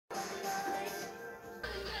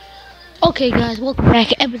Okay guys, welcome back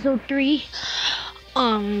to episode 3.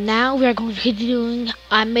 Now we are going to be doing,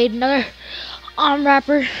 I made another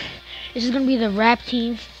rapper. This is going to be the rap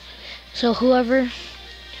team. So whatever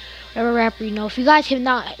rapper you know, if you guys have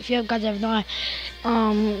not,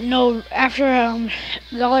 know, after,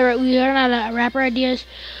 we run out of rapper ideas,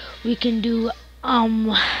 we can do,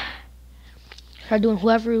 start doing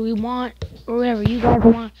whoever we want, or whatever you guys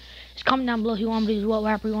want. Just comment down below if you want me to do what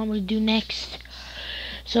rapper you want me to do next.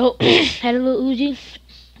 So, had a little Uzi,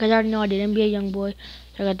 because I already know I did NBA Youngboy.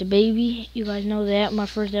 So I got the baby, you guys know that, my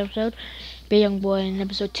first episode. NBA Youngboy in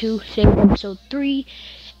episode 2, today episode 3.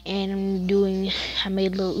 And I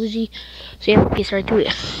made Lil Uzi. So yeah, let's get started to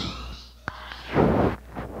it.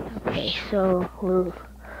 Okay, so, let's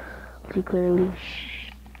see clearly.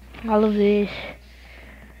 All of this,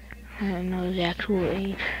 I don't know his actual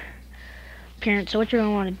age. Parents, so what you're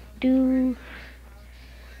going to want to do,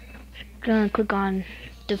 gonna click on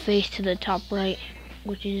the face to the top right,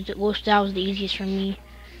 which that was the easiest for me.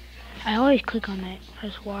 I always click on that,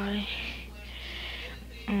 press Y.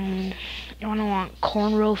 You want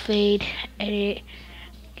cornrow fade, edit,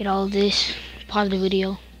 get all of this, pause the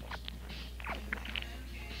video.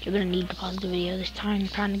 You're gonna need to pause the video this time,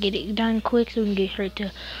 trying to get it done quick so we can get straight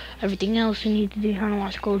to everything else we need to do. You're gonna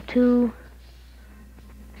want to scroll to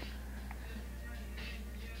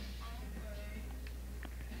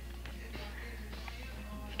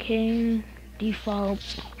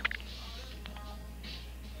default.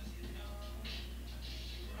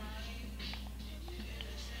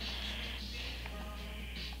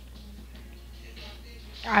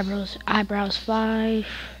 Eyebrows 5,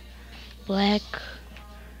 black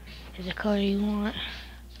is the color you want.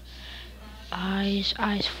 Eyes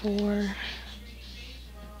 4.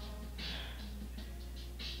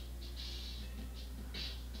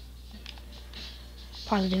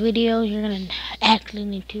 Pause the video, you're gonna actually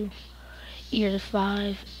need to. Ears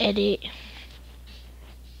 5, edit.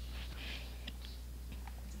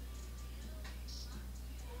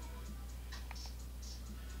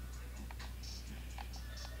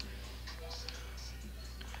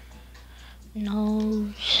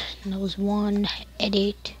 Nose 1,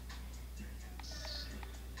 edit.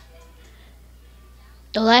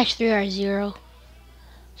 The last 3 are 0.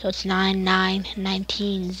 So it's 9, 9,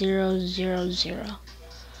 19, 0, 0, 0.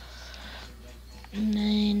 And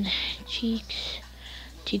then cheeks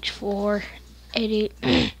 4, edit.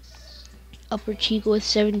 Upper cheek with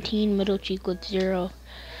 17, middle cheek with 0.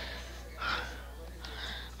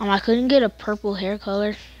 I couldn't get a purple hair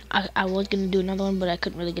color. I was gonna do another one, but I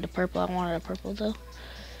couldn't really get a purple. I wanted a purple though.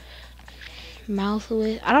 Mouth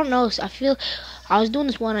with, I don't know. I feel I was doing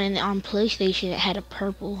this one on PlayStation. It had a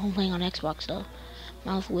purple. I'm playing on Xbox though.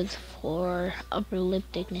 Mouth width 4, upper lip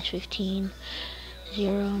thickness 15,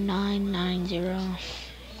 0, 9, 9, 0.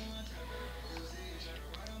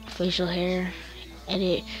 Facial hair,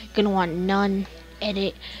 edit. You're gonna want none,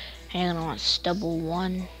 edit. And you're gonna want stubble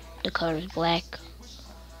 1. The color is black.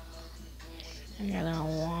 And you're gonna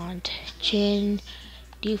want chin,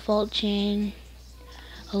 default chin,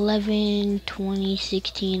 11, 20,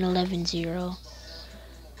 16, 11, 0.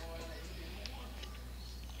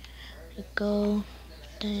 Go,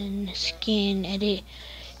 then skin, edit,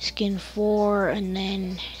 skin 4, and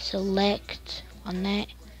then select on that,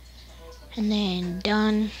 and then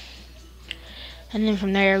done. And then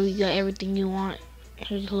from there we got everything you want.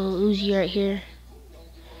 Here's a little Uzi right here.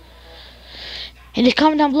 And just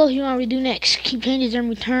comment down below if you want me to do next. Keep changes and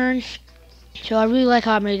return. So I really like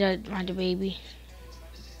how I made the baby.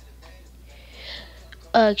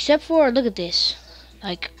 Except for, look at this.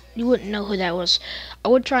 Like, you wouldn't know who that was. I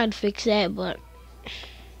would try and fix that, but I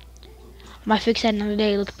might fix that another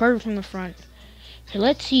day. It looks perfect from the front. So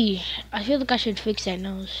let's see. I feel like I should fix that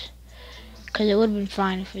nose, because it would have been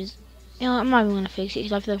fine if it's, I'm not even going to fix it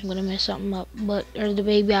because I feel like I'm going to mess something up. But there's the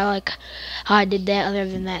baby. I like how I did that other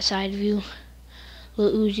than that side view.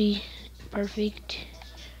 Lil Uzi, perfect.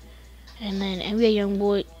 And then NBA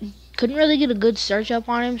Youngboy, couldn't really get a good search up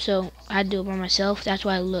on him, so I had to do it by myself. That's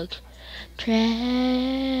why I look trash.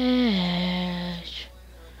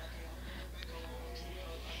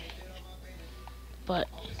 But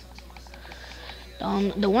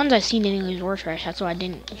the ones I've seen anyways were trash. That's why I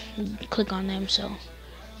didn't click on them. So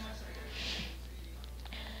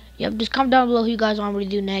yep, just comment down below who you guys want me to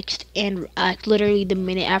do next. And literally the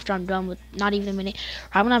minute after I'm done with, not even a minute,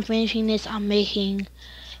 right when I'm finishing this, I'm making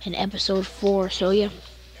an episode 4. So yeah.